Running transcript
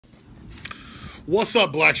What's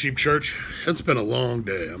up, Black Sheep Church? It's been a long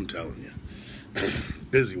day, I'm telling you.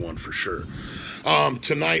 Busy one for sure.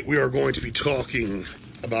 Tonight we are going to be talking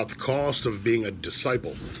about the cost of being a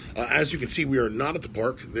disciple. As you can see, we are not at the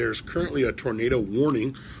park. There's currently a tornado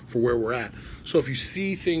warning for where we're at. So if you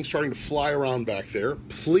see things starting to fly around back there,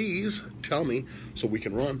 please tell me so we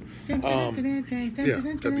can run. Yeah,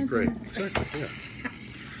 that'd be great. Exactly,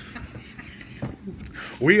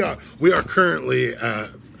 yeah. We are currently at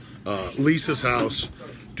Lisa's house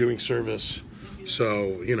doing service.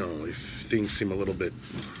 So, you know, if things seem a little bit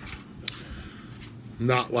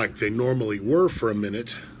not like they normally were for a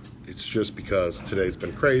minute, it's just because today's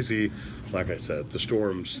been crazy. Like I said, the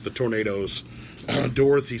storms, the tornadoes.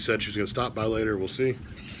 Dorothy said she was going to stop by later. We'll see.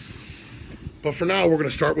 But for now, we're going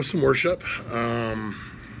to start with some worship.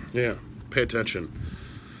 Yeah, pay attention.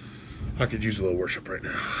 I could use a little worship right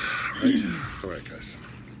now. Right? All right, guys.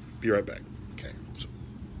 Be right back. Okay. So,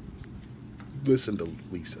 listen to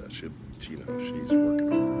Lisa. She knows she's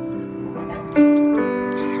working on it.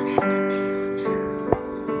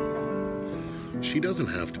 She doesn't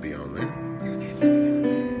have to be on there.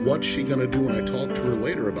 What's she gonna do when I talk to her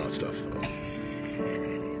later about stuff, though?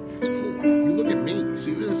 It's cool. You look at me.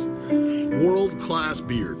 See this? World-class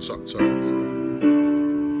beard. Sorry.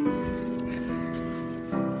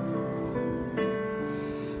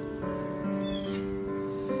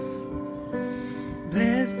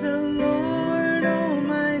 Bless the Lord, oh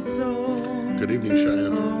my soul. Good evening,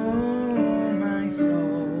 Cheyenne. Oh my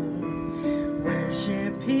soul,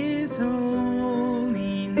 worship His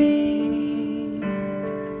holy name.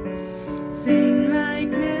 Sing like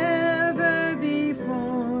never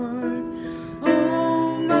before.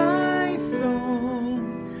 Oh my soul,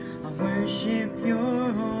 I worship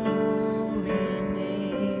Your holy name.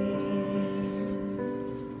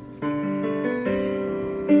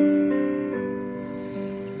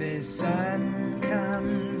 The sun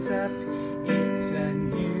comes up, it's a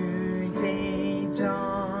new day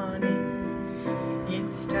dawning.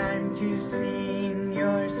 It's time to sing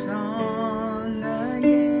Your song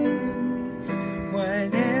again.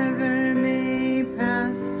 Whatever may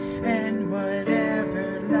pass and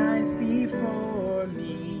whatever lies before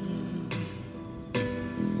me,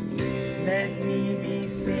 let me be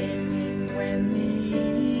singing when the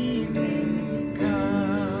evening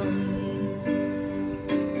comes.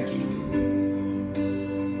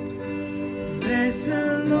 Bless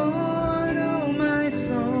the Lord, oh my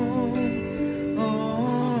soul,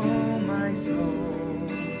 oh my soul,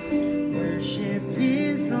 worship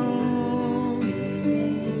His holy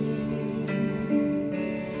name.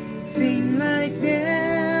 Sing like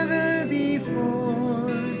never before,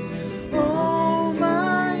 oh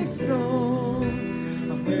my soul,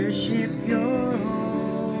 I worship Your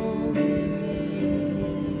holy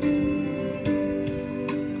name.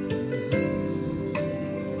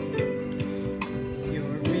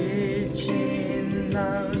 You're rich in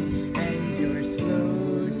love and You're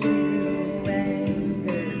slow to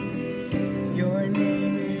anger. Your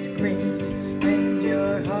name is great and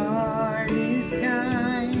Your heart is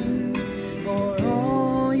kind. For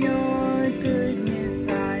all Your goodness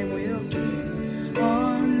I will keep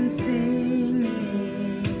on singing.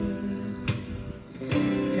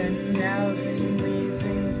 10,000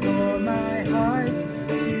 reasons for my heart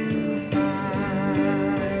to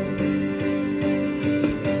find.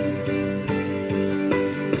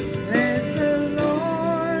 Bless the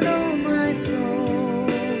Lord, oh my soul,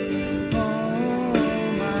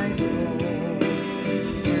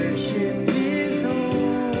 worship His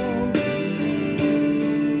holy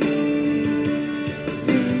name.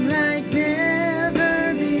 Sing like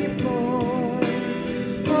never before,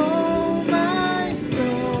 oh my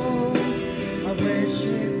soul, I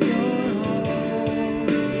worship Your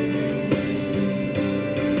holy name.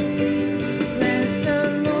 Bless the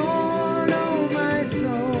Lord, oh my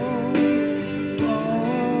soul,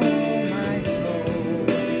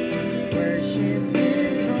 worship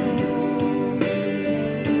His holy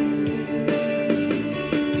name.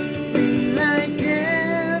 Sing like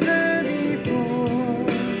never before,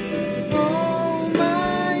 oh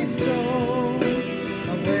my soul,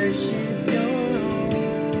 I worship Your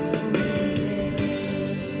holy name.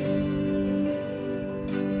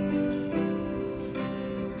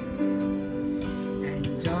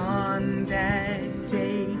 And on that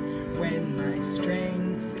day when my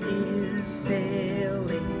strength is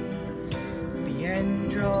failing, the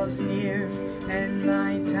end draws near and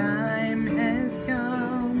my time has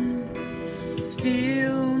come,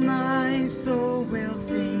 still my soul will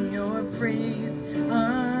sing Your praise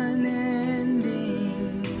unending.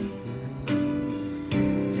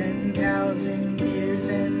 10,000 years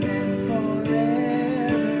and then forevermore.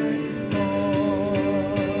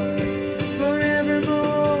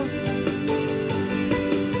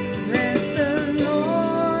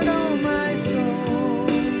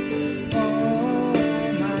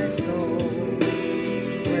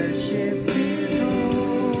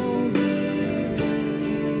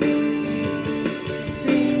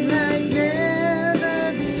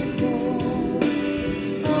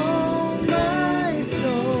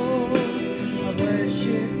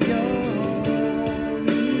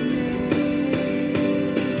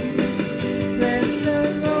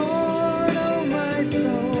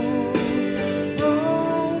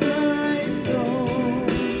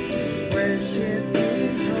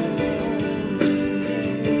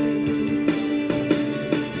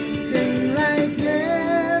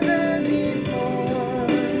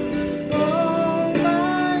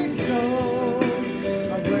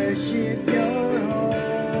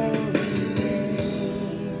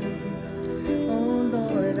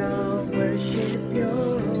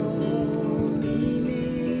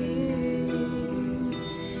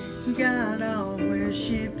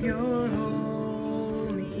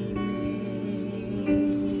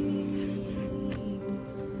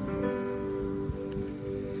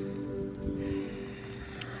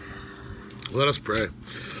 Let us pray.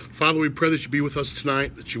 Father, we pray that you be with us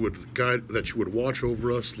tonight, that you would guide, that you would watch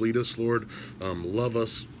over us, lead us, Lord, love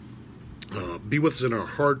us, be with us in our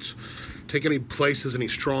hearts. Take any places, any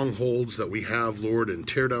strongholds that we have, Lord, and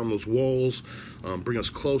tear down those walls. Bring us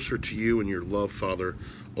closer to you and your love, Father.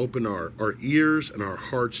 Open our ears and our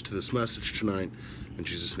hearts to this message tonight. In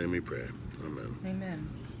Jesus' name we pray. Amen. Amen.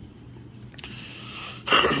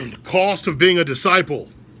 The cost of being a disciple.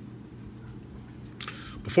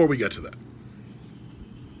 Before we get to that,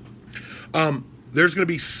 there's going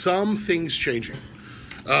to be some things changing.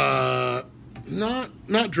 Not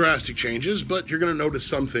drastic changes, but you're going to notice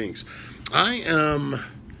some things. I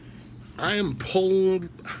can't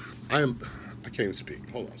even speak.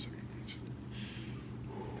 Hold on a second.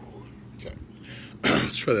 Okay.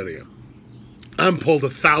 Let's try that again. I'm pulled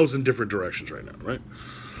 1,000 different directions right now, right?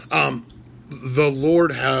 The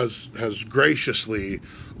Lord has graciously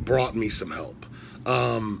brought me some help.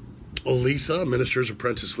 Lisa, Ministers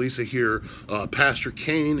Apprentice Lisa here, Pastor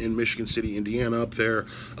Kane in Michigan City, Indiana up there,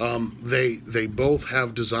 they both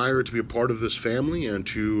have desire to be a part of this family and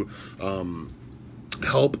to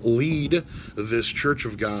help lead this Church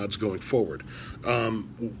of God's going forward.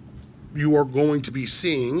 You are going to be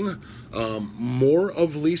seeing more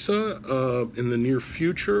of Lisa in the near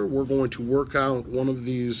future. We're going to work out one of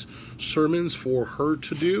these sermons for her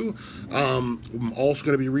to do. I'm also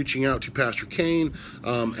going to be reaching out to Pastor Kane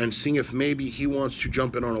and seeing if maybe he wants to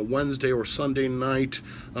jump in on a Wednesday or Sunday night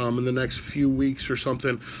in the next few weeks or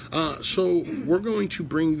something. So we're going to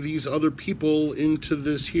bring these other people into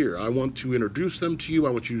this here. I want to introduce them to you. I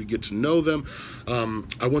want you to get to know them.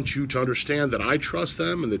 I want you to understand that I trust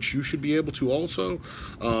them and that you should be able to also.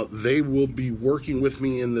 They will be working with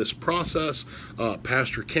me in this process.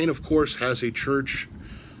 Pastor Kane, of course, has a church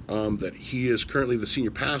that he is currently the senior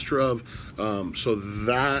pastor of. So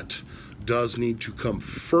that does need to come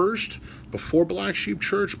first before Black Sheep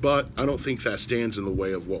Church, but I don't think that stands in the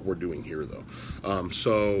way of what we're doing here, though.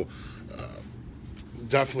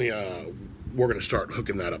 Definitely we're going to start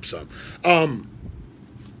hooking that up some.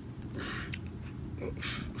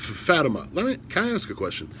 Fatima, can I ask a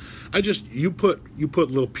question? You put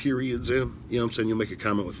little periods in, you know what I'm saying? You make a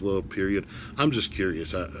comment with a little period. I'm just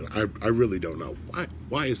curious. I really don't know.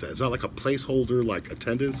 Why is that? Is that like a placeholder, like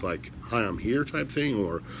attendance, like hi, I'm here type thing?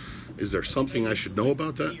 Or is there something I should know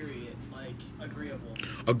about that? Period, like agreeable.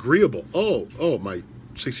 Agreeable. Oh, my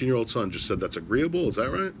 16-year-old son just said that's agreeable. Is that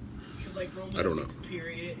right? Like I don't know.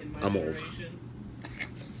 Period in my I'm old.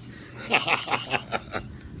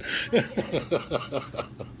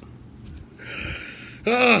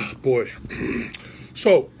 Boy.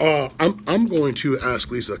 So I'm going to ask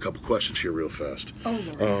Lisa a couple questions here real fast. Oh,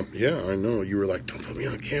 Lord. Yeah, I know you were like, don't put me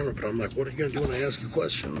on camera, but I'm like, what are you gonna do when I ask you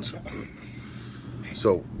questions?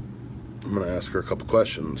 So I'm gonna ask her a couple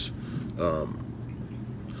questions.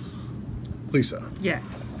 Lisa. Yes.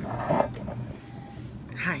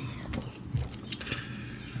 Hi.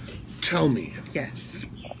 Tell me. Yes.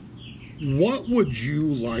 What would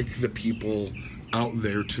you like the people out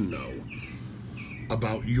there to know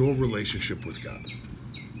about your relationship with God?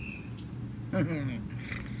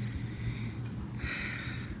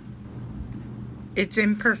 It's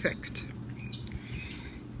imperfect.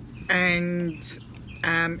 And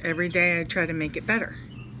every day I try to make it better.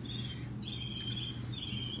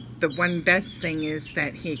 The one best thing is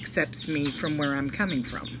that he accepts me from where I'm coming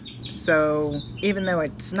from. So even though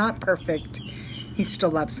it's not perfect, he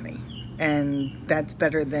still loves me. And that's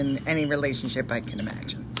better than any relationship I can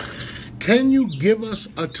imagine. Can you give us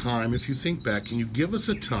a time, if you think back, can you give us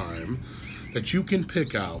a time that you can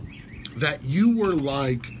pick out that you were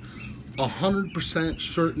like 100%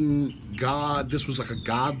 certain God, this was like a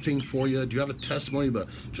God thing for you? Do you have a testimony, but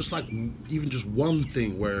just like even just one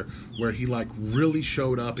thing where he like really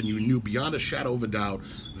showed up and you knew beyond a shadow of a doubt,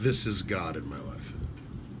 this is God in my life?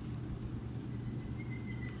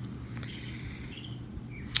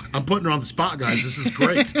 I'm putting her on the spot, guys. This is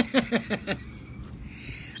great.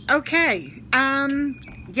 Okay.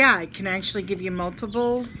 Yeah, I can actually give you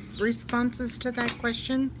multiple responses to that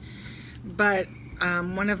question. But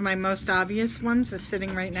one of my most obvious ones is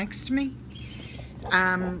sitting right next to me.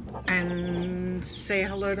 And say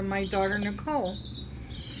hello to my daughter, Nicole.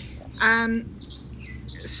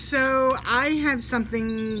 So I have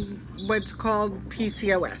something what's called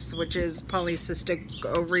PCOS, which is polycystic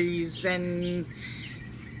ovaries, and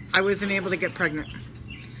I wasn't able to get pregnant.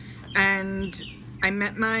 And I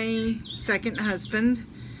met my second husband,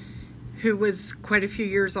 who was quite a few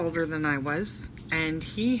years older than I was, and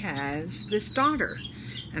he has this daughter,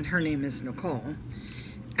 and her name is Nicole.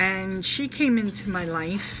 And she came into my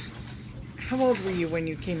life. How old were you when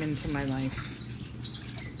you came into my life?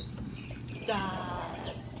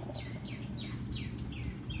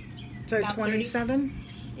 So About 27?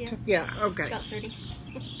 Yeah. Yeah, okay. About 30.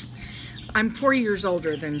 I'm 4 years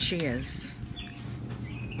older than she is.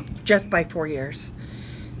 Just by 4 years.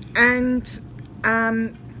 And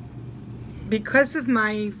because of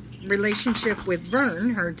my relationship with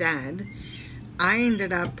Vern, her dad, I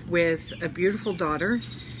ended up with a beautiful daughter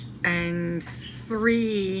and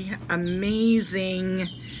 3 amazing,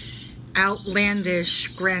 outlandish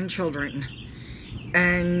grandchildren.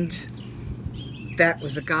 And that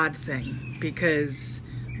was a God thing, because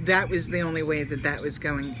that was the only way that that was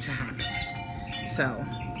going to happen. So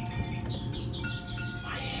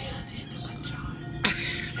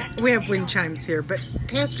we have wind chimes here, but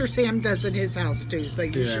Pastor Sam does at his house too, so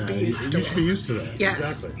you should be used to it. You should be used to that.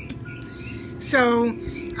 Yes. Exactly. So,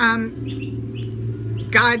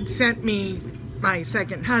 God sent me my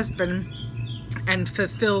second husband and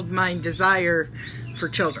fulfilled my desire for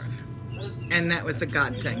children. And that was a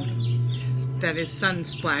God thing. That is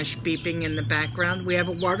Sunsplash beeping in the background. We have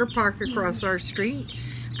a water park across our street,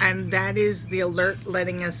 and that is the alert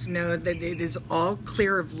letting us know that it is all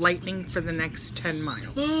clear of lightning for the next 10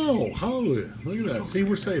 miles. Oh, hallelujah. Look at that. See,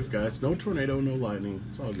 we're safe, guys. No tornado, no lightning.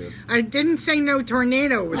 It's all good. I didn't say no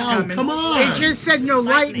tornado was coming. Come on. It just said no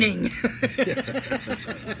lightning.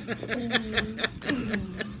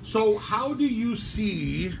 So how do you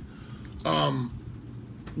see,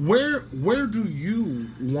 where do you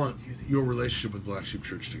want your relationship with Black Sheep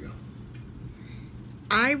Church to go?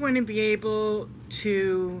 I want to be able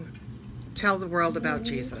to tell the world about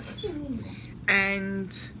Jesus.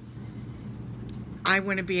 And I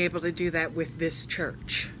want to be able to do that with this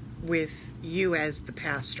church, with you as the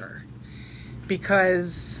pastor.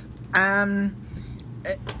 Because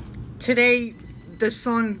today,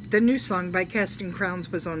 the new song by Casting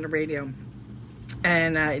Crowns was on the radio.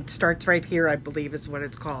 And it starts right here, I believe is what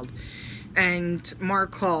it's called. And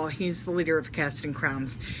Mark Hall, he's the leader of Casting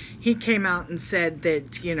Crowns. He came out and said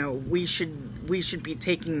that, you know, we should be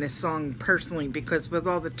taking this song personally, because with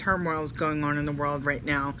all the turmoils going on in the world right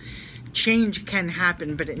now, change can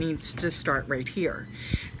happen, but it needs to start right here.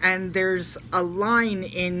 And there's a line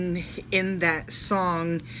in that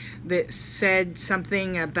song that said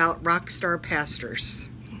something about rock star pastors.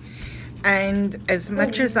 And as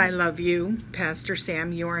much as I love you, Pastor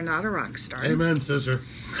Sam, you are not a rock star. Amen, sister.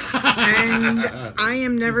 And I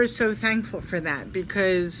am never so thankful for that,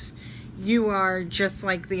 because you are just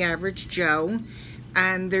like the average Joe,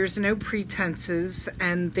 and there's no pretenses,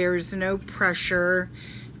 and there's no pressure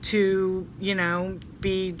to, you know,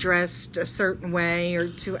 be dressed a certain way or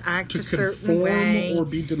to act a certain way. Or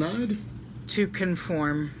be denied? To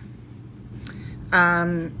conform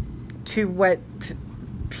to what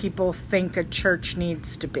people think a church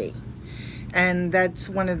needs to be. And that's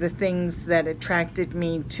one of the things that attracted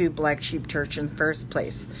me to Black Sheep Church in the first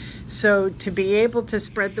place. So to be able to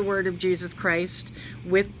spread the word of Jesus Christ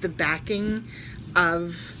with the backing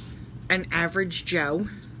of an average Joe,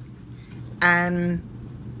 and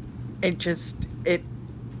it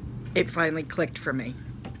finally clicked for me.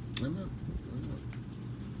 Amen.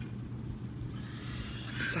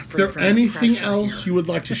 Is there anything else you would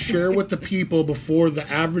like to share with the people before the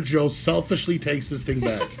average Joe selfishly takes this thing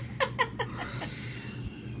back?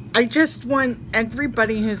 I just want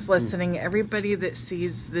everybody who's listening, everybody that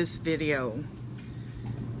sees this video,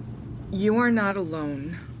 you are not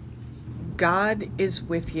alone. God is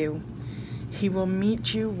with you. He will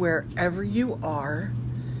meet you wherever you are.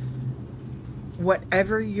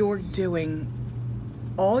 Whatever you're doing,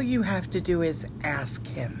 all you have to do is ask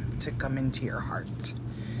Him to come into your heart.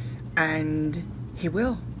 And He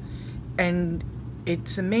will. And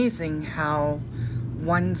it's amazing how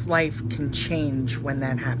one's life can change when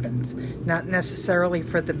that happens. Not necessarily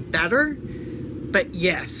for the better, but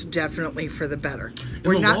yes, definitely for the better.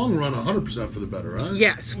 In the long run, 100% for the better, right?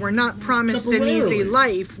 Yes, we're not promised an easy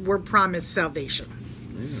life. We're promised salvation.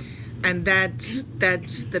 And that's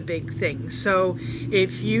the big thing. So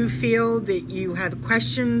if you feel that you have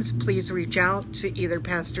questions, please reach out to either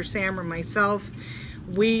Pastor Sam or myself.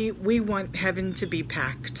 We want heaven to be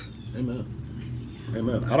packed. Amen.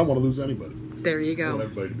 Amen. I don't want to lose anybody. There you go. I want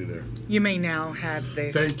everybody to be there. You may now have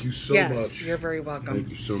the... Thank you so much. Yes, you're very welcome. Thank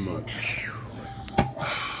you so much.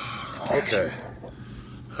 Okay.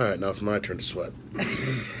 All right, now it's my turn to sweat.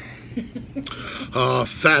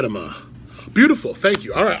 Fatima. Beautiful. Thank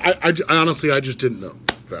you. All right. I honestly, I just didn't know.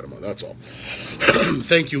 Fatima, that's all.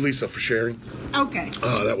 Thank you, Lisa, for sharing. Okay.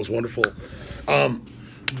 That was wonderful.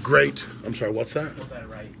 Great. I'm sorry, what's that? Was that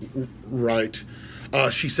right? Right.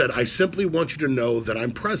 She said, I simply want you to know that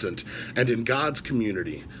I'm present and in God's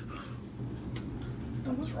community.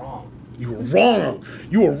 Something's wrong. You were wrong.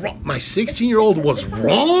 You were wrong. My 16-year-old was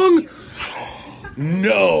wrong?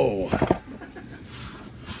 No.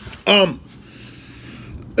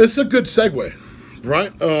 It's a good segue,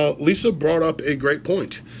 right? Lisa brought up a great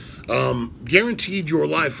point. Guaranteed your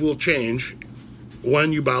life will change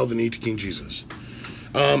when you bow the knee to King Jesus.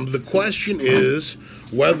 The question is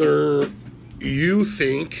whether you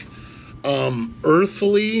think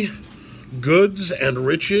earthly goods and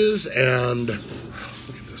riches and look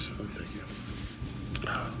at this. Thank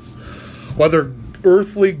you. Whether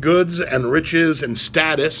earthly goods and riches and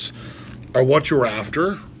status are what you're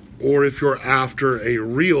after, or if you're after a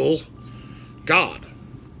real God.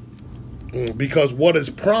 Because what is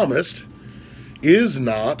promised is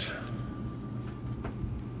not.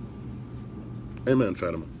 Amen,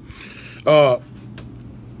 Fatima.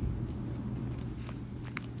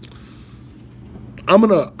 I'm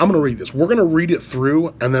gonna read this. We're gonna read it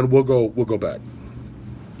through, and then we'll go back.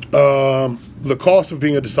 The cost of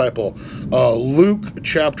being a disciple. Luke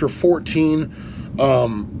chapter 14,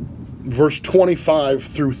 verse 25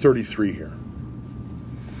 through 33 here.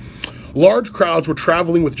 Large crowds were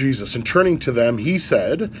traveling with Jesus, and turning to them, he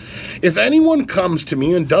said, "If anyone comes to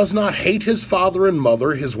me and does not hate his father and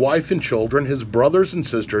mother, his wife and children, his brothers and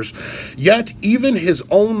sisters, yet even his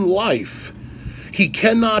own life, he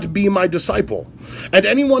cannot be my disciple. And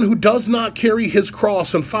anyone who does not carry his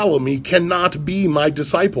cross and follow me cannot be my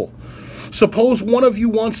disciple. Suppose one of you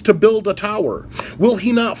wants to build a tower. Will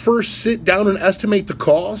he not first sit down and estimate the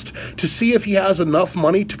cost to see if he has enough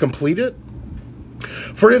money to complete it?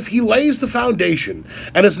 For if he lays the foundation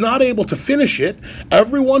and is not able to finish it,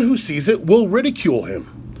 everyone who sees it will ridicule him,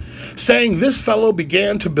 saying, 'This fellow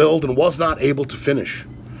began to build and was not able to finish.'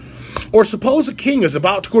 Or suppose a king is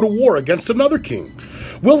about to go to war against another king.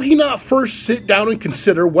 Will he not first sit down and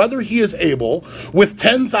consider whether he is able, with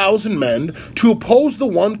 10,000 men, to oppose the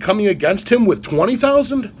one coming against him with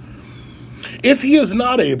 20,000? If he is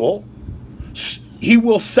not able, he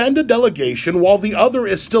will send a delegation while the other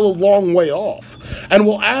is still a long way off, and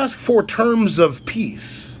will ask for terms of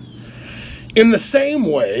peace. In the same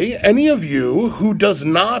way, any of you who does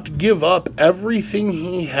not give up everything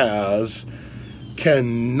he has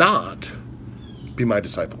cannot be my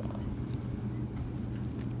disciple."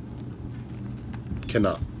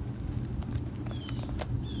 Cannot.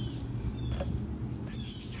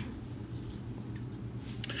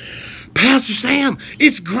 Pastor Sam,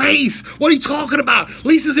 it's grace. What are you talking about?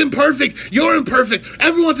 Lisa's imperfect. You're imperfect.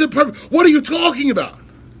 Everyone's imperfect. What are you talking about?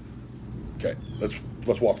 Okay,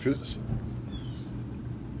 let's walk through this.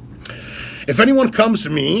 If anyone comes to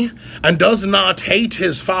me and does not hate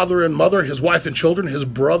his father and mother, his wife and children, his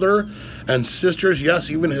brother and sisters, yes,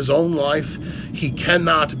 even his own life, he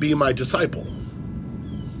cannot be my disciple.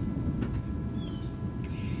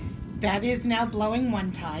 That is now blowing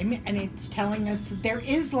one time, and it's telling us that there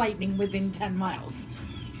is lightning within 10 miles.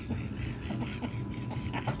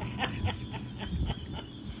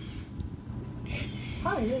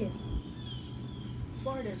 Hallelujah.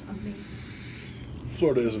 Florida is amazing.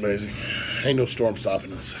 Florida is amazing. Ain't no storm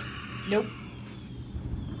stopping us. Nope.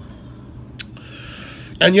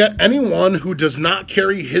 And yet anyone who does not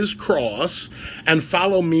carry his cross and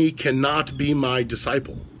follow me cannot be my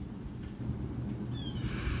disciple.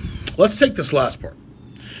 Let's take this last part.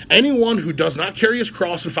 Anyone who does not carry his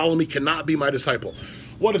cross and follow me cannot be my disciple.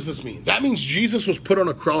 What does this mean? That means Jesus was put on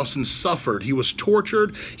a cross and suffered. He was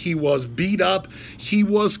tortured. He was beat up. He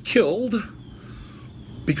was killed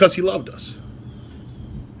because he loved us.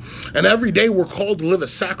 And every day we're called to live a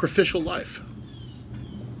sacrificial life.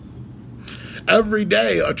 Every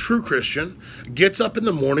day a true Christian gets up in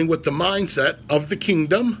the morning with the mindset of the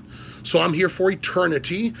kingdom. So I'm here for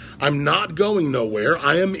eternity. I'm not going nowhere.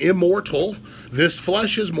 I am immortal. This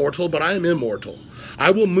flesh is mortal, but I am immortal. I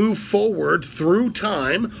will move forward through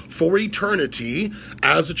time for eternity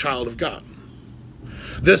as a child of God.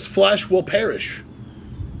 This flesh will perish.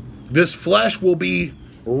 This flesh will be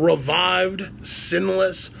revived,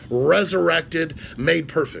 sinless, resurrected, made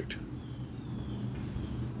perfect.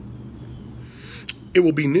 It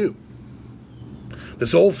will be new.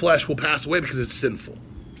 This old flesh will pass away because it's sinful.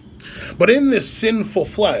 But in this sinful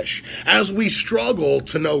flesh, as we struggle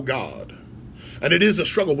to know God, and it is a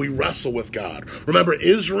struggle, we wrestle with God. Remember,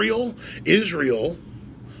 Israel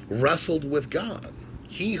wrestled with God.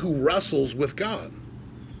 He who wrestles with God.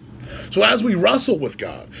 So as we wrestle with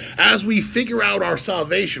God, as we figure out our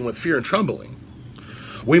salvation with fear and trembling,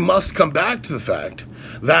 we must come back to the fact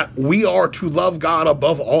that we are to love God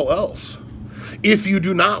above all else. If you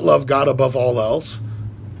do not love God above all else,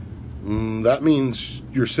 that means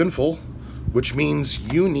you're sinful, which means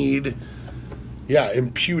you need,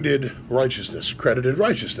 imputed righteousness, credited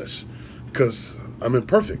righteousness. because I'm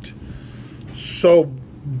imperfect. So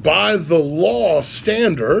by the law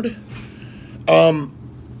standard,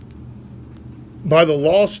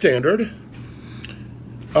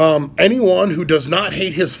 anyone who does not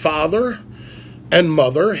hate his father and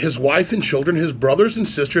mother, his wife and children, his brothers and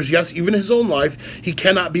sisters, yes, even his own life, he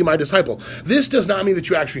cannot be my disciple. This does not mean that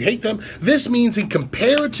you actually hate them. This means, in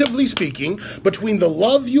comparatively speaking, between the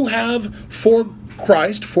love you have for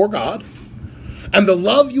Christ, for God, and the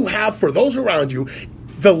love you have for those around you,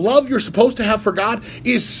 the love you're supposed to have for God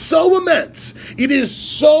is so immense. It is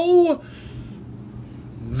so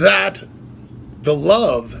that the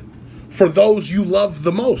love for those you love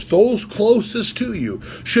the most, those closest to you,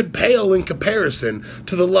 should pale in comparison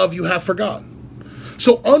to the love you have for God.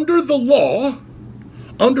 So under the law,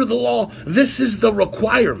 this is the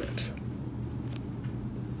requirement.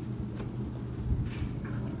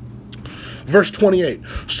 Verse 28,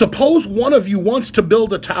 suppose one of you wants to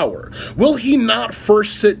build a tower. Will he not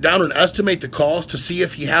first sit down and estimate the cost to see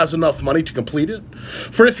if he has enough money to complete it?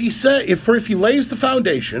 For if he lays the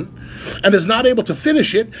foundation and is not able to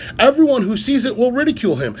finish it, everyone who sees it will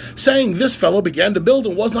ridicule him, saying, this fellow began to build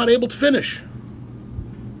and was not able to finish.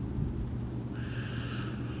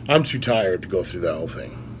 I'm too tired to go through that whole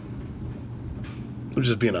thing. I'm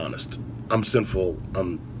just being honest. I'm sinful.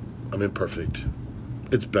 I'm imperfect.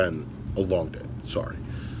 It's been a long day. Sorry.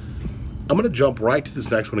 I'm going to jump right to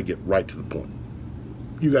this next one and get right to the point.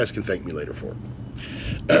 You guys can thank me later for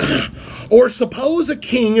it. Or suppose a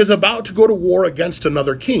king is about to go to war against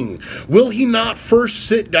another king. Will he not first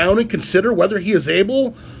sit down and consider whether he is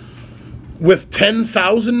able with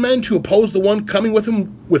 10,000 men to oppose the one coming with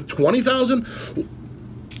him with 20,000?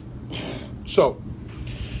 So,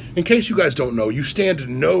 in case you guys don't know, you stand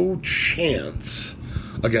no chance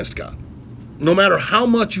against God. No matter how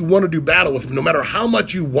much you want to do battle with him, no matter how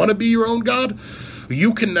much you want to be your own God,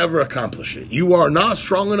 you can never accomplish it. You are not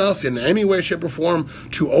strong enough in any way, shape, or form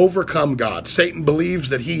to overcome God. Satan believes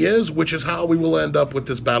that he is, which is how we will end up with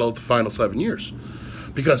this battle at the final 7 years.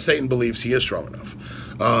 Because Satan believes he is strong enough.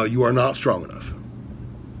 You are not strong enough.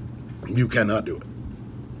 You cannot do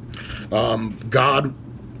it. God,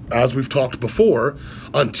 as we've talked before,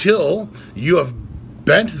 until you have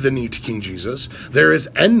bent the knee to King Jesus, there is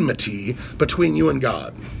enmity between you and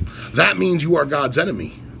God. That means you are God's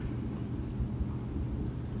enemy.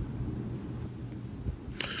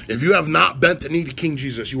 If you have not bent the knee to King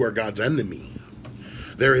Jesus, you are God's enemy.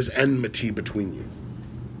 There is enmity between you.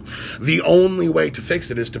 The only way to fix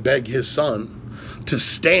it is to beg his son to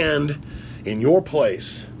stand in your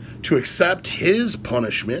place, to accept his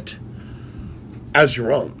punishment as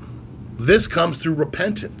your own. This comes through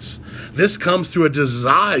repentance. This comes through a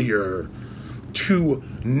desire to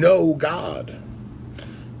know God.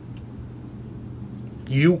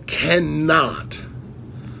 You cannot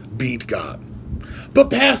beat God.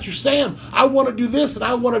 But Pastor Sam, I want to do this and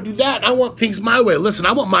I want to do that. And I want things my way. Listen,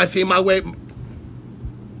 I want my thing my way.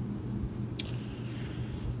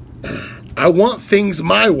 I want things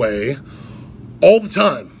my way all the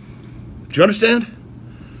time. Do you understand?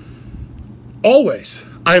 Always.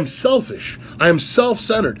 I am selfish. I am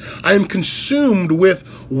self-centered. I am consumed with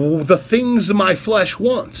the things my flesh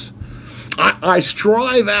wants. I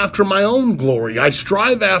strive after my own glory. I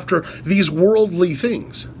strive after these worldly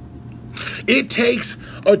things. It takes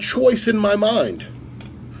a choice in my mind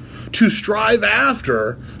to strive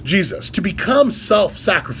after Jesus, to become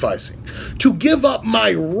self-sacrificing, to give up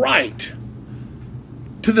my right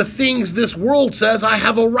to the things this world says I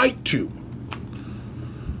have a right to.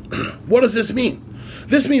 What does this mean?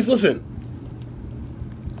 This means, listen,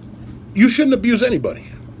 you shouldn't abuse anybody.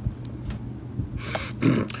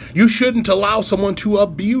 You shouldn't allow someone to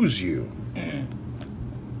abuse you.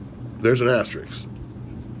 There's an asterisk.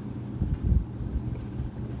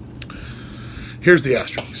 Here's the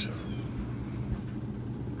asterisk.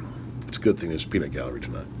 It's a good thing there's a peanut gallery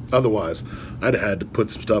tonight. Otherwise, I'd have had to put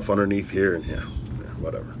some stuff underneath here and yeah,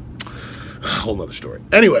 whatever. A whole nother story.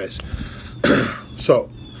 Anyways, so,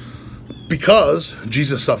 because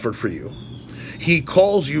Jesus suffered for you, he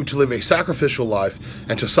calls you to live a sacrificial life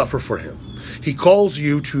and to suffer for him. He calls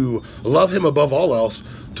you to love him above all else,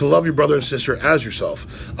 to love your brother and sister as yourself.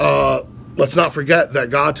 Let's not forget that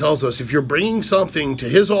God tells us if you're bringing something to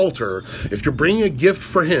his altar, if you're bringing a gift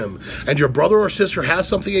for him, and your brother or sister has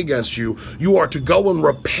something against you, you are to go and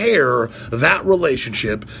repair that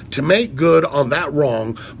relationship to make good on that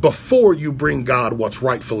wrong before you bring God what's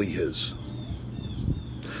rightfully his.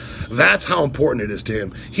 That's how important it is to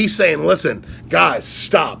him. He's saying, listen, guys,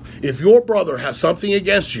 stop. If your brother has something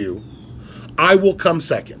against you, I will come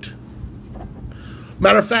second.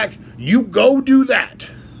 Matter of fact, you go do that.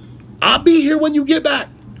 I'll be here when you get back.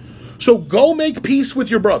 So go make peace with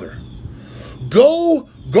your brother. Go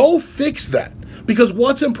fix that. Because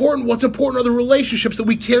what's important are the relationships that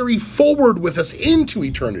we carry forward with us into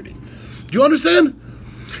eternity. Do you understand?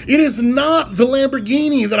 It is not the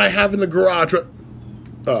Lamborghini that I have in the garage.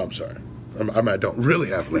 Oh, I'm sorry. I don't really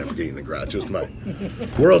have a Lamborghini in the garage. It's my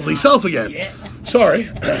worldly self again. Yeah. Sorry.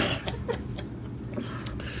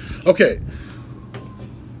 Okay.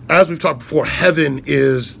 As we've talked before, heaven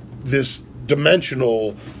is this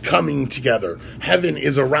dimensional coming together. Heaven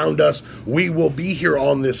is around us. We will be here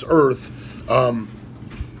on this earth.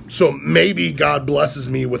 So maybe God blesses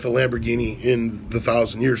me with a Lamborghini in the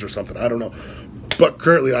 1,000 years or something. I don't know. But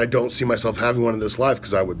currently I don't see myself having one in this life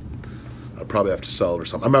because I'd probably have to sell it or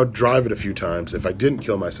something. I might drive it a few times. If I didn't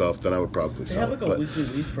kill myself, then I would probably They sell have it. like a But weekly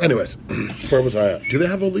lease program. anyways, where was I at? Do they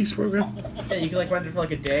have a lease program? Yeah, you can like rent it for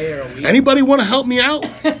like a day or a week. Anybody want to help me out?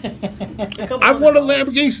 It's a couple I've wanted a $100.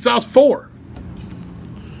 Lamborghini since I was 4.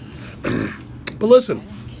 But listen,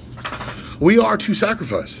 we are to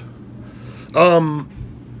sacrifice.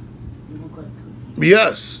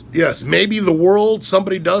 Yes. Maybe the world,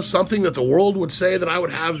 somebody does something that the world would say that I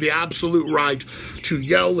would have the absolute right to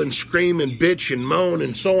yell and scream and bitch and moan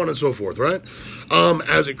and so on and so forth, right?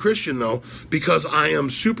 As a Christian, though, because I am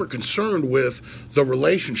super concerned with the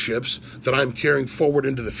relationships that I'm carrying forward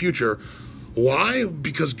into the future. Why?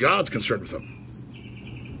 Because God's concerned with them.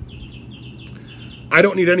 I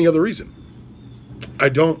don't need any other reason. I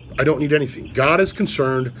don't need anything. God is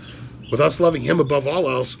concerned with us loving Him above all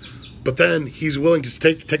else, but then He's willing to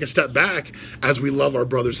take a step back as we love our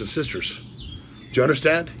brothers and sisters. Do you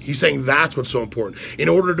understand? He's saying that's what's so important. In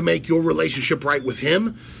order to make your relationship right with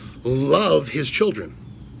Him, love His children.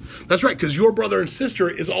 That's right, because your brother and sister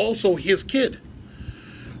is also His kid.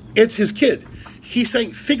 It's His kid. He's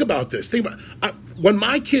saying, think about this. When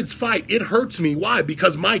my kids fight, it hurts me. Why?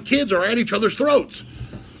 Because my kids are at each other's throats.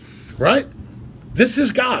 Right? This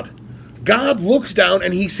is God. God looks down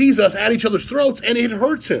and He sees us at each other's throats and it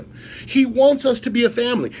hurts Him. He wants us to be a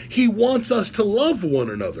family. He wants us to love one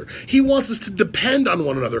another. He wants us to depend on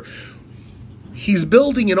one another. He's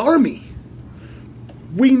building an army.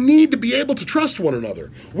 We need to be able to trust one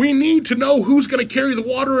another. We need to know who's going to carry the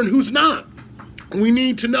water and who's not. We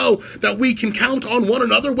need to know that we can count on one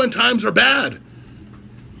another when times are bad.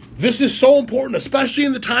 This is so important, especially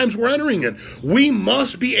in the times we're entering in. We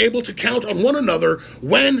must be able to count on one another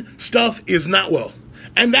when stuff is not well.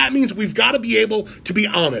 And that means we've got to be able to be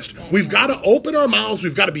honest. We've got to open our mouths.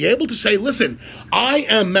 We've got to be able to say, listen, I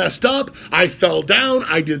am messed up. I fell down.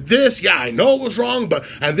 I did this. Yeah, I know it was wrong,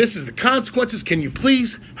 and this is the consequences. Can you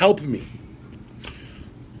please help me?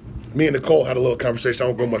 Me and Nicole had a little conversation. I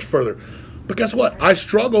won't go much further. But guess what? I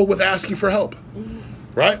struggle with asking for help.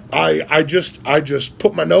 Right? I just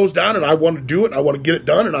put my nose down and I want to do it and I want to get it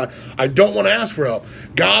done and I don't want to ask for help.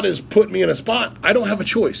 God has put me in a spot. I don't have a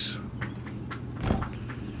choice.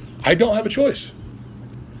 I don't have a choice.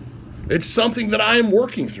 It's something that I'm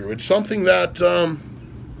working through. It's something that,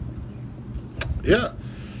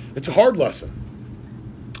 it's a hard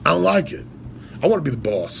lesson. I don't like it. I want to be the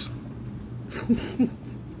boss.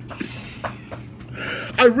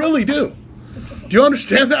 I really do. Do you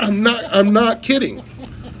understand that? I'm not kidding.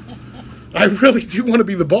 I really do want to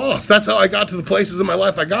be the boss. That's how I got to the places in my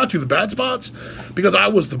life I got to, the bad spots, because I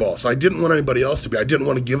was the boss. I didn't want anybody else to be. I didn't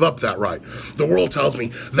want to give up that right. The world tells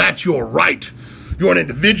me, that's your right. You're an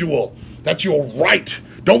individual. That's your right.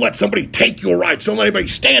 Don't let somebody take your rights. Don't let anybody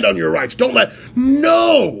stand on your rights.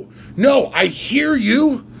 No, I hear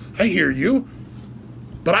you.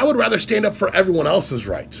 But I would rather stand up for everyone else's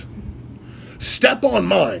rights. Step on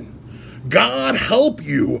mine. God help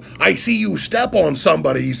you. I see you step on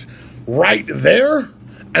somebody's right there,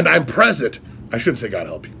 and I'm present. I shouldn't say God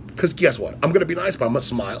help you, because guess what? I'm going to be nice, but I'm going to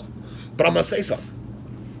smile. But I'm going to say something.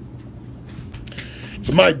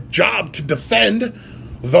 It's my job to defend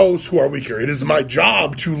those who are weaker. It is my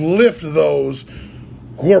job to lift those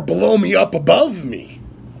who are below me up above me.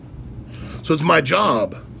 So it's my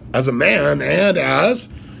job as a man and as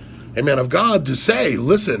a man of God to say,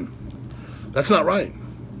 listen, that's not right.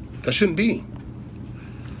 That shouldn't be.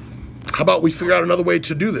 How about we figure out another way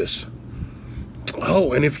to do this?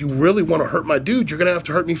 Oh, and if you really want to hurt my dude, you're going to have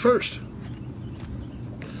to hurt me first.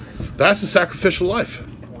 That's the sacrificial life.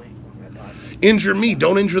 Injure me,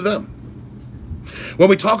 don't injure them. When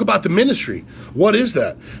we talk about the ministry, what is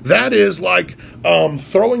that? That is like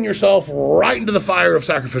throwing yourself right into the fire of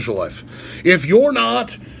sacrificial life. If you're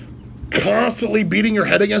not constantly beating your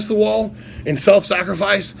head against the wall in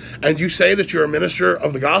self-sacrifice and you say that you're a minister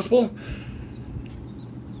of the gospel,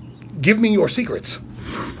 give me your secrets,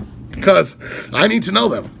 because I need to know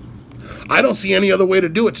them. I don't see any other way to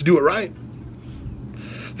do it right.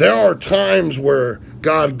 There are times where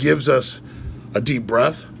God gives us a deep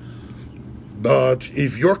breath, but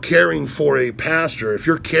if you're caring for a pastor, if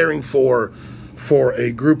you're caring for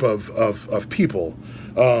a group of people,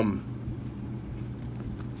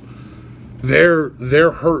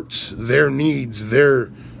 their hurts, their needs,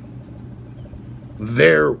 their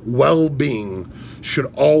well-being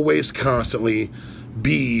should always constantly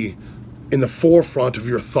be in the forefront of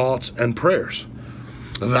your thoughts and prayers.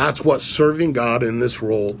 That's what serving God in this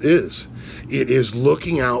role is. It is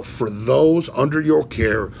looking out for those under your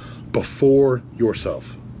care before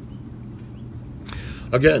yourself.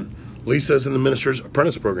 Again, Lisa's in the Ministers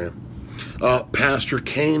Apprentice program. Pastor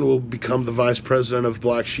Kane will become the vice president of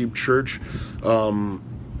Black Sheep Church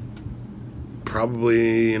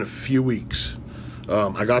probably in a few weeks.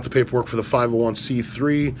 I got the paperwork for the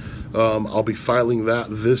 501c3. I'll be filing that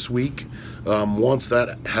this week. Once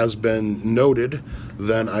that has been noted,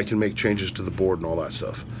 then I can make changes to the board and all that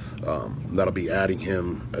stuff. That'll be adding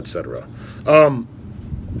him, etc.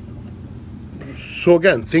 So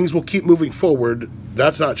again, things will keep moving forward.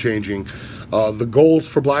 That's not changing. The goals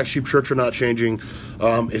for Black Sheep Church are not changing.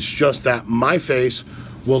 It's just that my face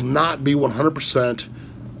will not be 100%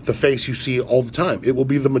 the face you see all the time. It will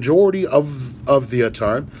be the majority of the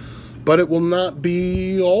time, but it will not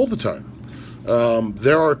be all the time.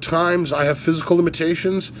 There are times I have physical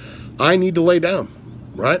limitations. I need to lay down,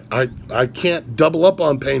 right? I can't double up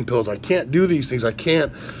on pain pills. I can't do these things. I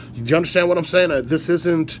can't. Do you understand what I'm saying? This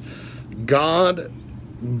isn't... God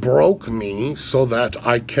broke me so that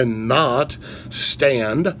I cannot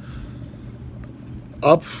stand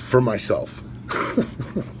up for myself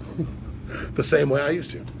the same way I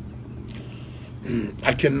used to.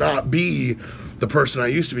 I cannot be the person I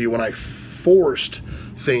used to be when I forced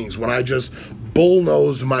things, when I just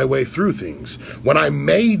bullnosed my way through things, when I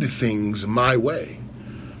made things my way.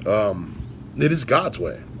 It is God's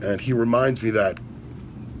way, and He reminds me that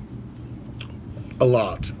a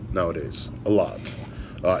lot nowadays, a lot.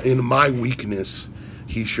 In my weakness,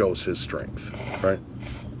 He shows His strength, right?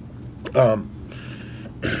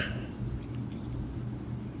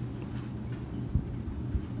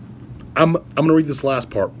 I'm going to read this last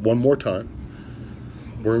part one more time.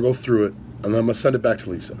 We're going to go through it, and then I'm going to send it back to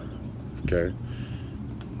Lisa, okay?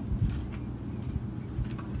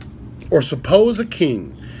 Or suppose a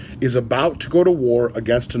king is about to go to war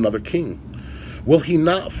against another king. Will he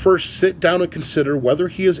not first sit down and consider whether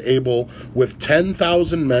he is able with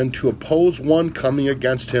 10,000 men to oppose one coming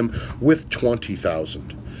against him with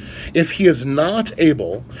 20,000? If he is not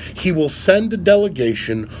able, he will send a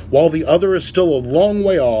delegation while the other is still a long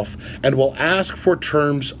way off and will ask for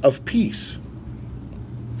terms of peace.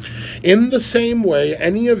 In the same way,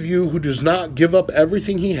 any of you who does not give up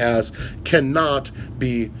everything he has cannot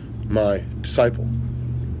be my disciple.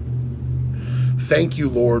 Thank you,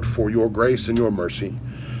 Lord, for your grace and your mercy.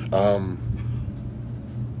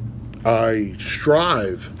 I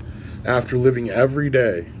strive after living every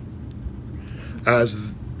day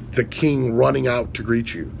as the king running out to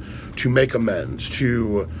greet you, to make amends,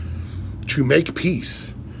 to make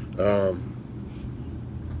peace.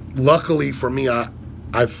 Luckily for me,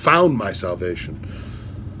 I've found my salvation.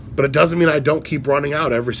 But it doesn't mean I don't keep running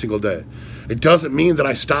out every single day. It doesn't mean that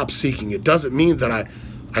I stop seeking. It doesn't mean that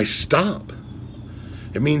I stop.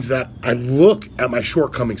 It means that I look at my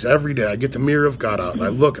shortcomings every day. I get the mirror of God out and I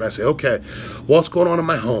look and I say, okay, what's going on in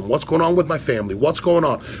my home? What's going on with my family? What's going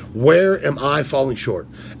on? Where am I falling short?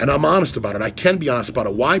 And I'm honest about it. I can be honest about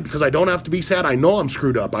it. Why? Because I don't have to be sad. I know I'm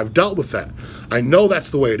screwed up. I've dealt with that. I know that's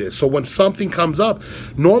the way it is. So when something comes up,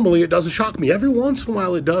 normally it doesn't shock me. Every once in a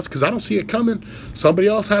while it does because I don't see it coming. Somebody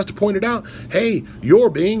else has to point it out. Hey, you're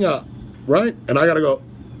being a, right? And I got to go.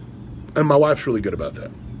 And my wife's really good about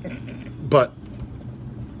that. But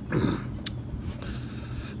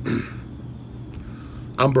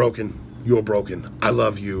I'm broken. You're broken. I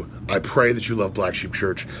love you. I pray that you love Black Sheep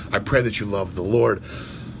Church. I pray that you love the Lord.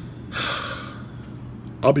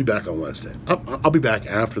 I'll be back on Wednesday. I'll be back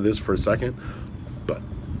after this for a second. But,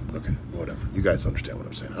 okay, whatever. You guys understand what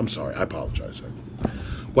I'm saying. I'm sorry. I apologize.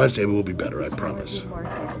 Wednesday will be better, I promise.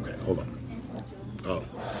 Okay, hold on. Oh,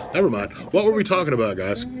 never mind. What were we talking about,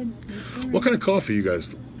 guys? What kind of coffee you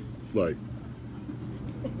guys like?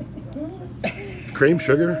 Cream,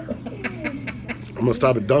 sugar? I'm gonna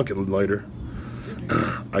stop at Dunkin' later.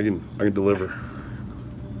 I can deliver.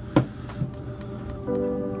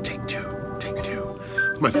 Take two, take two.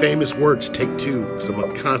 It's my famous words, take two, because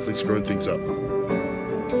I'm constantly screwing things up.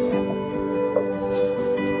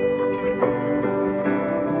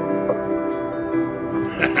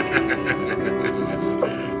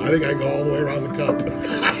 I think I go all the way around the cup.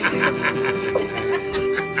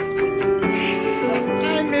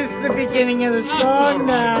 the beginning of the song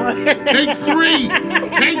now. Take three.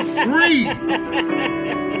 Take three.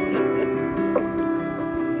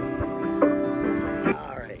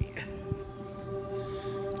 All right.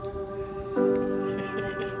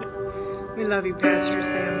 We love you, Pastor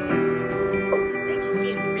Sam. Thanks for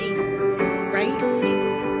being great. Right?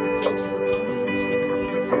 Thanks for coming and sticking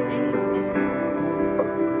with us.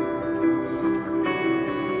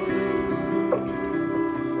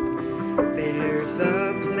 There's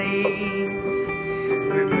a place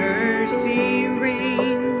where mercy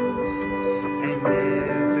reigns and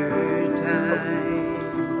never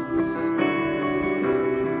dies.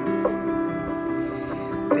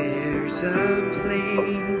 There's a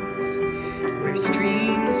place where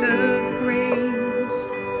streams of grace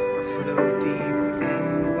flow deep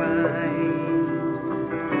and wide,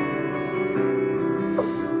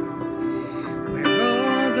 where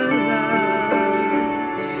all the love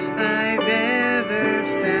I've ever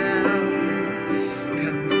found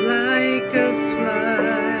comes like a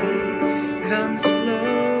flood, comes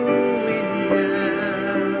flowing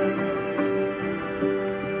down.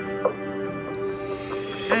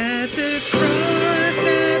 At the cross,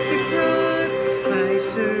 I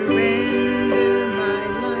surrender my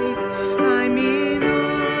life. I'm in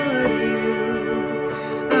awe of you.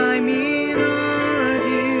 I'm in awe of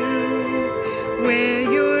you. Where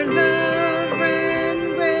your love ran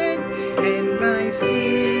red and my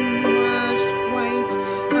sin washed white.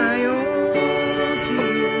 I owe all to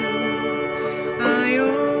you. I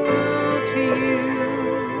owe all to you,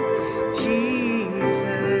 Jesus.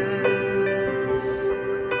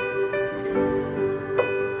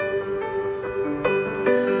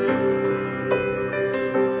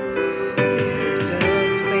 There's a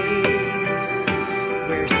place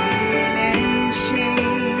where sin and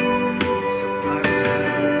shame are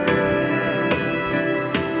powerless,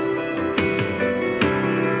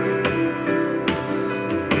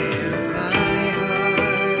 where my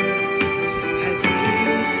heart has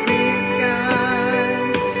peace with God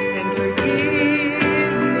and forgiveness,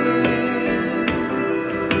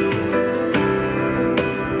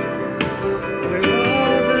 where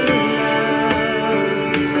all the love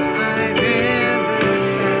I've ever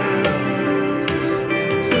found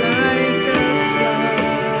comes like a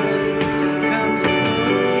flood, comes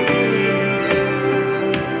flowing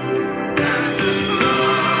down.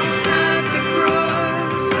 At the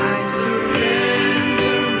cross, I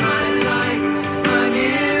surrender my life. I'm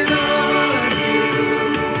in awe of you.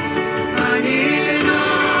 I'm in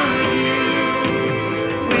awe of you.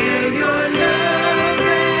 Where your love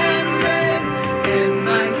ran red and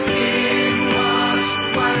my sin washed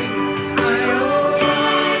white. I owe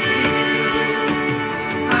all to you.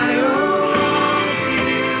 I owe all to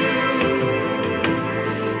you.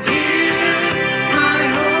 Here my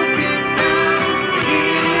hope is found.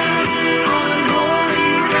 Here on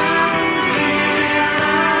holy ground. Here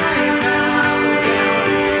I bow down.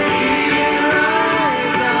 Here I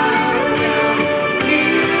bow down.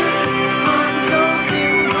 Here arms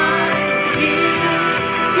open wide. Here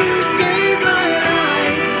you save my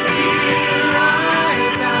life. Here I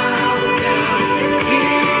bow down.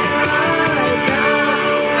 Here I bow.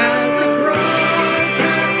 At the cross,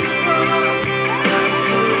 I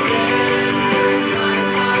surrender my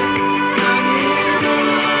life. I'm in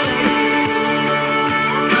awe of you.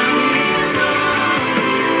 I'm in awe of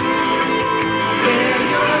you. Where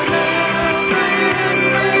your love ran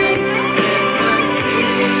red and my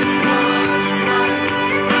sin washed white.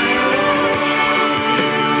 I owe all to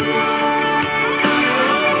you. I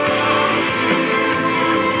owe all to you.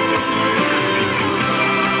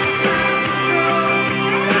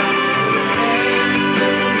 I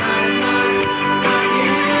surrender my life. I'm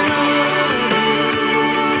in awe of you.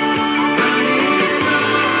 I'm in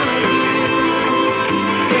awe of you.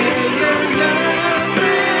 Where your love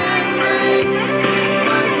ran red and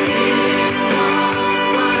my sin washed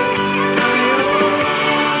white. I owe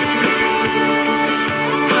all to you.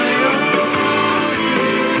 I owe all to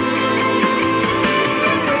you.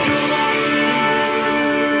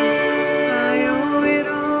 I owe it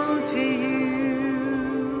all to you,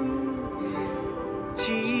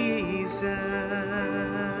 Jesus.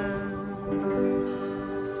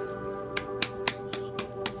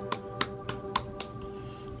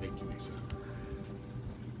 Thank you, Lisa.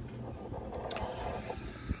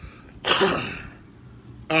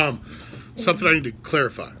 Something I need to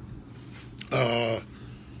clarify. I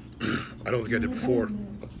don't think I did before.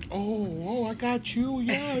 Oh, I got you.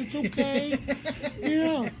 Yeah, it's okay.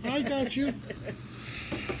 Yeah, I got you.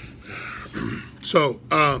 So,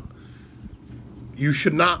 you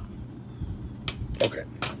should not. Okay.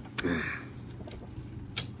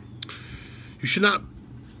 You should not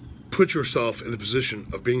put yourself in the position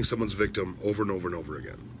of being someone's victim over and over and over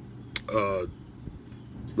again.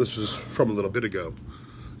 This was from a little bit ago.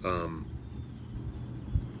 I'm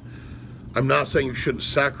not saying you shouldn't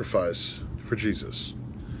sacrifice for Jesus.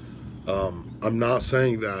 I'm not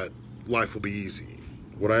saying that life will be easy.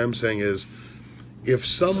 What I am saying is, if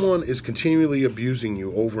someone is continually abusing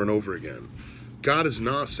you over and over again, God is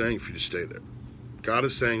not saying for you to stay there. God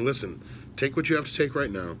is saying, listen, take what you have to take right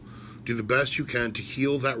now. Do the best you can to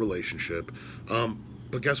heal that relationship.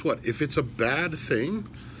 But guess what? If it's a bad thing,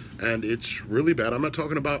 and it's really bad, I'm not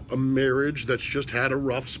talking about a marriage that's just had a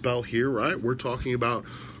rough spell here, right? We're talking about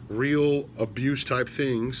real abuse type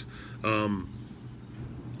things. You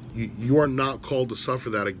are not called to suffer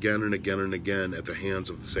that again and again and again at the hands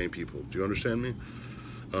of the same people. Do you understand me?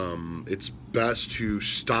 It's best to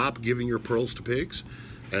stop giving your pearls to pigs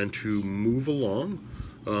and to move along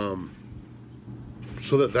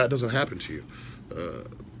so that doesn't happen to you.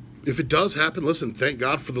 If it does happen, listen, thank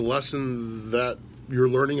God for the lesson that you're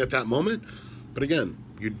learning at that moment. But again,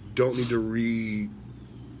 you don't need to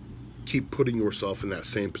keep putting yourself in that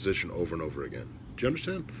same position over and over again. Do you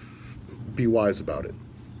understand? Be wise about it.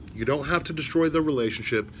 You don't have to destroy the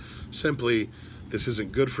relationship. Simply, this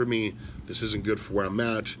isn't good for me. This isn't good for where I'm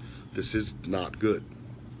at. This is not good.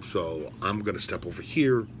 So I'm going to step over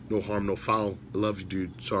here. No harm, no foul. I love you,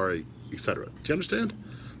 dude. Sorry, etc. Do you understand?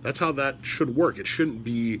 That's how that should work. It shouldn't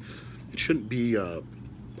be a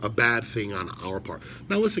bad thing on our part.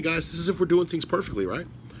 Now, listen, guys. This is if we're doing things perfectly, right?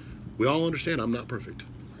 We all understand I'm not perfect.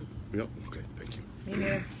 Yep. Okay. Thank you. Me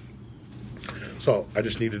neither. So I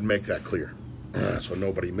just needed to make that clear. So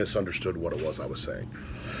nobody misunderstood what it was I was saying.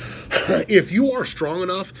 If you are strong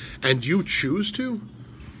enough and you choose to,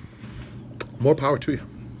 more power to you.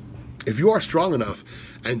 If you are strong enough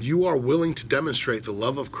and you are willing to demonstrate the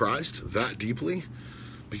love of Christ that deeply,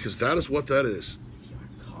 because that is what that is.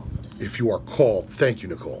 If you are called, thank you,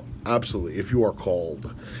 Nicole. Absolutely. If you are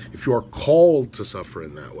called to suffer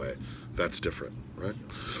in that way, that's different, right?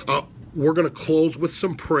 We're going to close with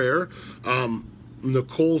some prayer.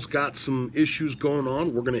 Nicole's got some issues going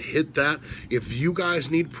on. We're going to hit that. If you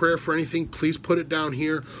guys need prayer for anything, please put it down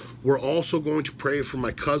here. We're also going to pray for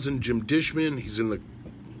my cousin, Jim Dishman. He's in the...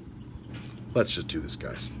 Let's just do this,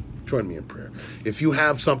 guys. Join me in prayer. If you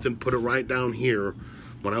have something, put it right down here.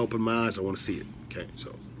 When I open my eyes, I want to see it. Okay,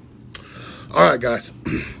 so... All right, guys.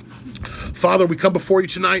 Father, we come before you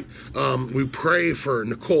tonight. We pray for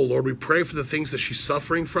Nicole, Lord. We pray for the things that she's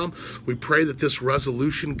suffering from. We pray that this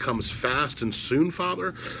resolution comes fast and soon,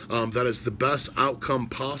 Father. That is the best outcome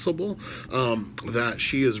possible. That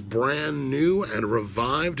she is brand new and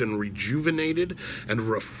revived and rejuvenated and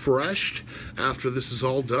refreshed after this is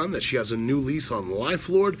all done. That she has a new lease on life,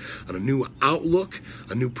 Lord, and a new outlook,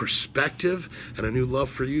 a new perspective, and a new love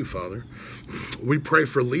for you, Father. We pray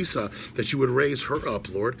for Lisa, that you would raise her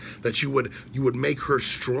up, Lord, that you would make her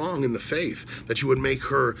strong in the faith, that you would make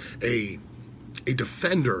her a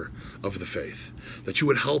defender of the faith, that you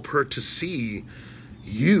would help her to see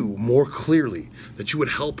you more clearly, that you would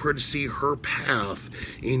help her to see her path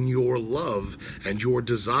in your love and your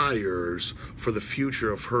desires for the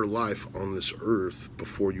future of her life on this earth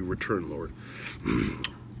before you return, Lord.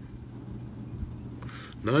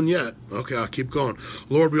 None yet. Okay, I'll keep going.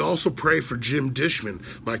 Lord, we also pray for Jim Dishman,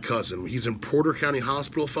 my cousin. He's in Porter County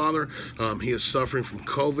Hospital, Father. He is suffering from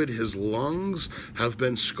COVID. His lungs have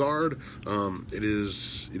been scarred. It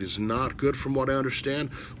is not good from what I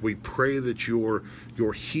understand. We pray that your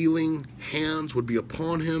healing hands would be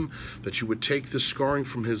upon him, that you would take the scarring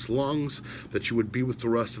from his lungs, that you would be with the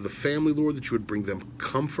rest of the family, Lord, that you would bring them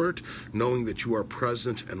comfort, knowing that you are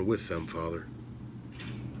present and with them, Father.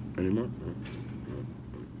 Any more?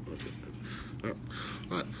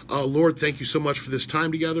 All right. Lord, thank you so much for this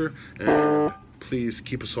time together, and please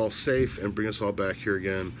keep us all safe and bring us all back here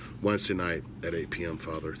again Wednesday night at 8 p.m.,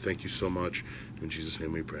 Father. Thank you so much. In Jesus'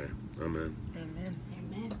 name we pray. Amen. Amen.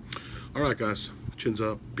 Amen. All right, guys. Chins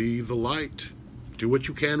up. Be the light. Do what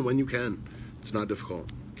you can when you can. It's not difficult,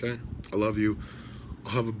 okay? I love you.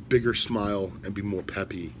 I'll have a bigger smile and be more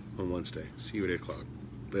peppy on Wednesday. See you at 8 o'clock.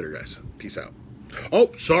 Later, guys. Peace out.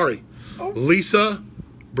 Oh, sorry. Lisa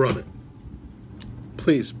Brummett.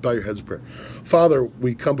 Please bow your heads in prayer. Father,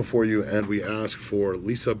 we come before you and we ask for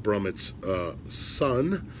Lisa Brummett's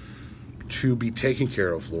son to be taken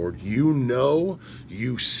care of, Lord. You know,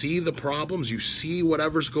 you see the problems, you see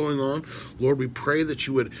whatever's going on. Lord, we pray that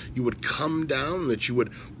you would come down, that you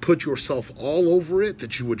would put yourself all over it,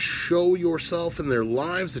 that you would show yourself in their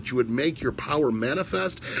lives, that you would make your power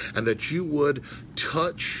manifest, and that you would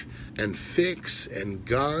touch and fix and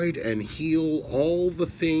guide and heal all the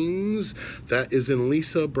things that is in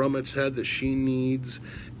Lisa Brummett's head that she needs,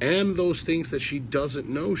 and those things that she doesn't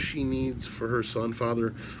know she needs for her son,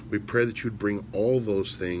 Father. We pray that you would bring all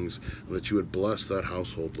those things and that you would bless that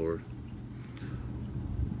household, Lord.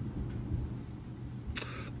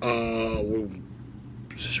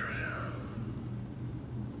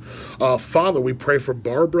 Father, we pray for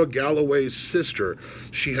Barbara Galloway's sister.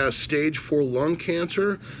 She has stage 4 lung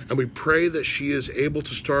cancer, and we pray that she is able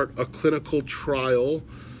to start a clinical trial.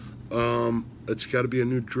 It's got to be a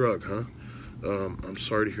new drug, huh? I'm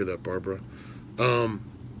sorry to hear that, Barbara.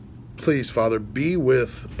 Please, Father, be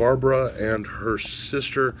with Barbara and her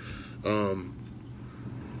sister.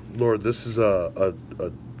 Lord, this is a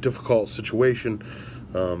difficult situation.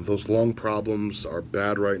 Those lung problems are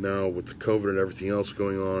bad right now with the COVID and everything else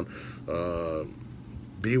going on.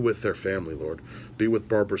 Be with their family, Lord. Be with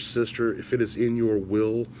Barbara's sister. If it is in your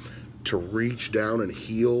will to reach down and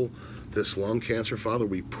heal this lung cancer, Father,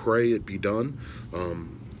 we pray it be done.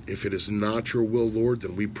 If it is not your will, Lord,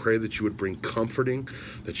 then we pray that you would bring comforting,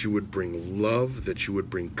 that you would bring love, that you would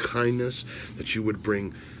bring kindness, that you would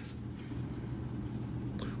bring...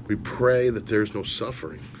 We pray that there's no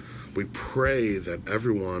suffering. We pray that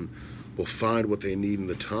everyone will find what they need in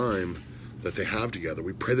the time that they have together.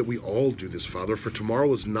 We pray that we all do this, Father, for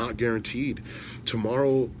tomorrow is not guaranteed.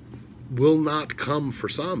 Tomorrow will not come for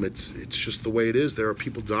some. It's just the way it is. There are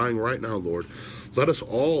people dying right now, Lord. Let us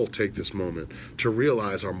all take this moment to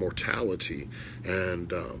realize our mortality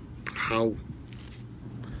and how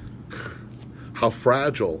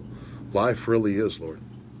fragile life really is, Lord.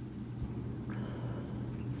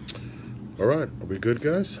 All right, are we good,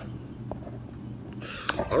 guys?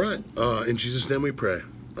 All right, in Jesus' name we pray.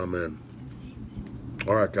 Amen.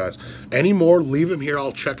 All right, guys. Any more, leave them here.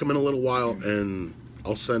 I'll check them in a little while, and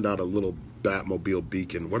I'll send out a little Batmobile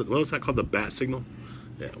beacon. What is that called? The bat signal?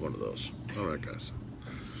 Yeah, one of those. All right, guys.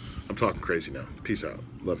 I'm talking crazy now. Peace out.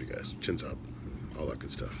 Love you guys. Chins up. All that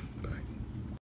good stuff. Bye.